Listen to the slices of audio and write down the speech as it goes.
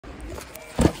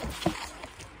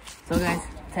So guys,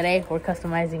 today we're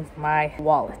customizing my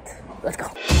wallet. Let's go.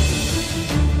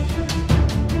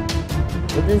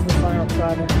 So this is the final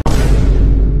product.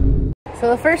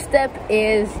 So the first step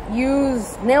is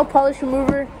use nail polish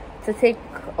remover to take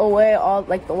away all,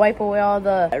 wipe away all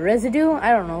the residue.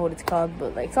 I don't know what it's called,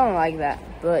 but something like that.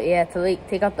 But yeah, to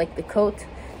take out the coat.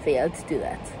 So yeah, let's do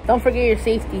that. Don't forget your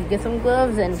safety. Get some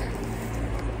gloves and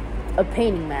a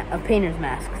painter's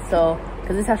mask. So,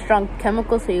 because this has strong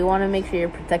chemicals, so you want to make sure you're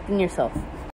protecting yourself.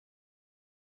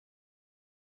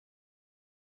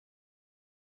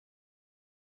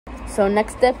 So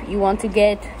next step, you want to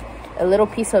get a little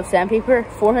piece of sandpaper,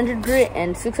 400 grit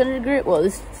and 600 grit. Well,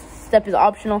 this step is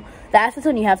optional. The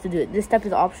acetone, you have to do it. This step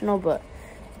is optional, but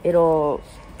it'll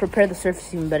prepare the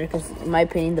surface even better, because in my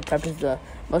opinion, the prep is the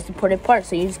most important part.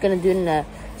 So you're just gonna do it in a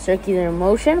circular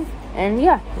motion, and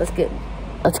yeah, let's get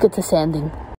to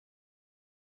sanding.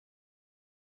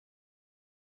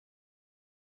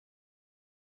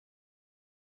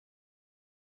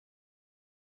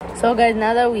 So guys,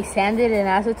 now that we sanded in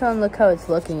acetone, look how it's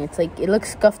looking. It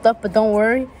looks scuffed up, but don't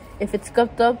worry if it's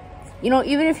scuffed up. You know,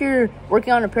 even if you're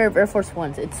working on a pair of Air Force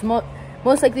Ones, it's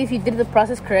most likely, if you did the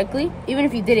process correctly, even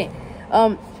if you didn't,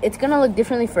 it's gonna look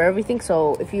differently for everything.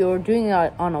 So if you're doing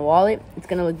it on a wallet, it's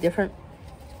gonna look different.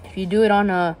 If you do it on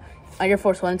Air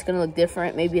Force One, it's gonna look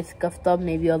different. Maybe it's scuffed up,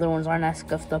 maybe other ones aren't as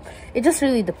scuffed up. It just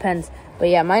really depends. But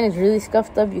yeah, mine is really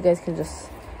scuffed up. You guys can just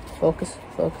focus.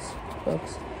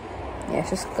 Yeah,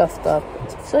 it's just scuffed up.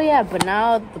 So yeah, but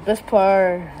now the best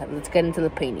part, let's get into the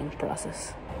painting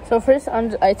process. So first,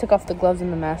 I took off the gloves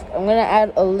and the mask. I'm gonna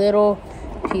add a little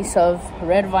piece of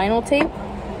red vinyl tape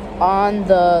on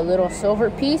the little silver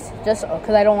piece, just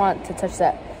because I don't want to touch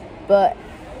that. But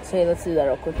so yeah, let's do that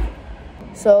real quick.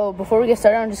 So before we get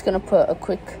started, I'm just gonna put a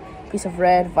quick piece of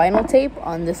red vinyl tape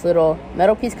on this little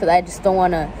metal piece, because I just don't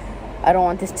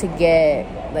want this to get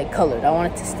colored. I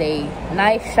want it to stay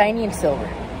nice, shiny, and silver.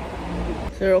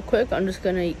 So real quick, I'm just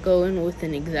gonna go in with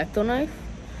an X-Acto knife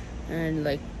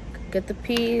and get the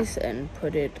piece and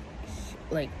put it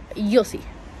you'll see.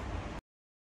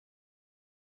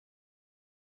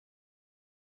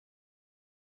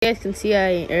 You guys can see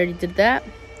I already did that.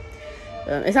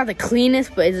 It's not the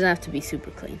cleanest, but it doesn't have to be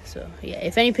super clean. So yeah,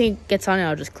 if any paint gets on it,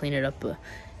 I'll just clean it up. But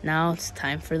now it's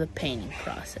time for the painting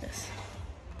process.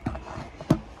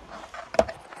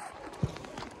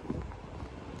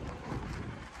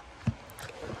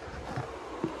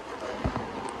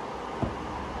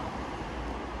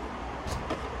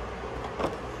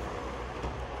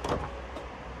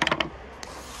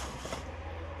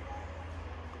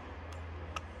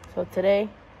 So today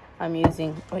I'm going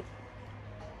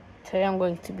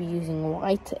to be using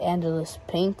white Angelus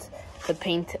paint to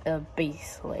paint a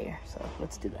base layer. So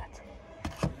let's do that.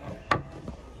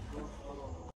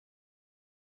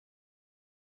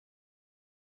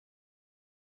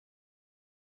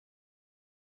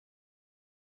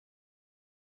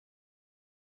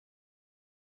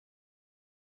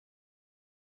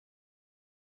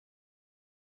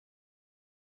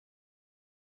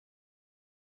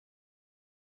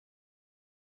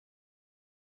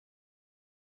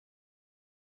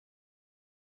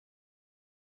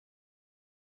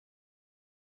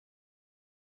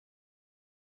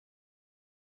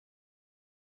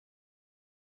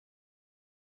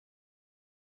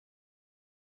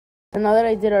 And now that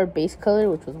I did our base color,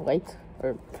 which was white,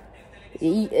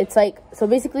 it's so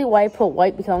basically why I put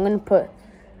white, because I'm gonna put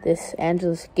this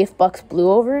Angelus gift box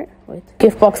blue over it.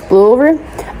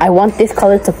 I want this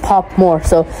color to pop more,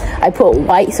 so I put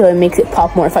white so it makes it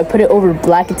pop more. If I put it over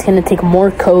black, it's gonna take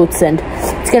more coats and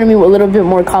it's gonna be a little bit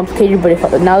more complicated. But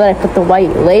now that I put the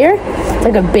white layer, it's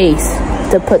like a base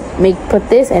to put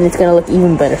this, and it's gonna look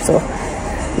even better. So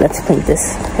let's paint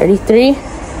this. Ready? 3,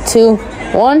 2,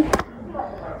 1.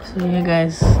 So yeah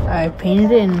guys, I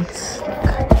painted it, and it's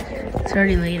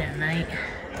already late at night.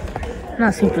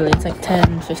 Not super late, it's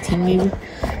 10, 15 maybe.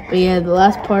 But yeah, the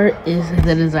last part is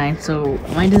the design. So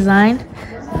my design,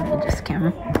 just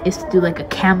camera, is to do a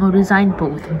camo design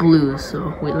but with blues.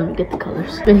 So wait, let me get the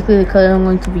colors. Basically the color I'm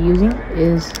going to be using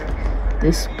is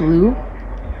this blue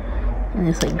and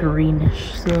this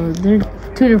greenish. So they're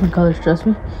two different colors, trust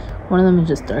me. One of them is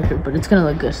just darker, but it's gonna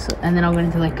look good. So, and then I'll go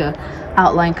into a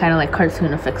outline, kind of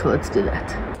cartoon effect. So let's do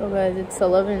that. So guys, it's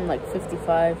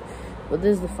 11:55. But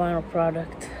this is the final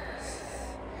product.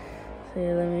 So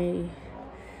yeah, let me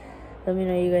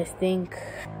know what you guys think.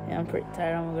 Yeah, I'm pretty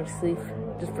tired. I'm gonna go to sleep.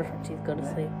 Just brush my teeth, go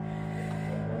to sleep.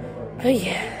 But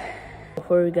yeah,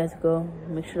 before we guys go,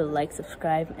 make sure to like,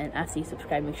 subscribe, and after you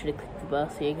subscribe, make sure to click the bell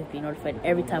so you can be notified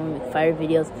every time we make fire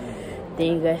videos.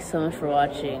 Thank you guys so much for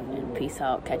watching, and peace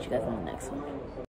out. Catch you guys in the next one.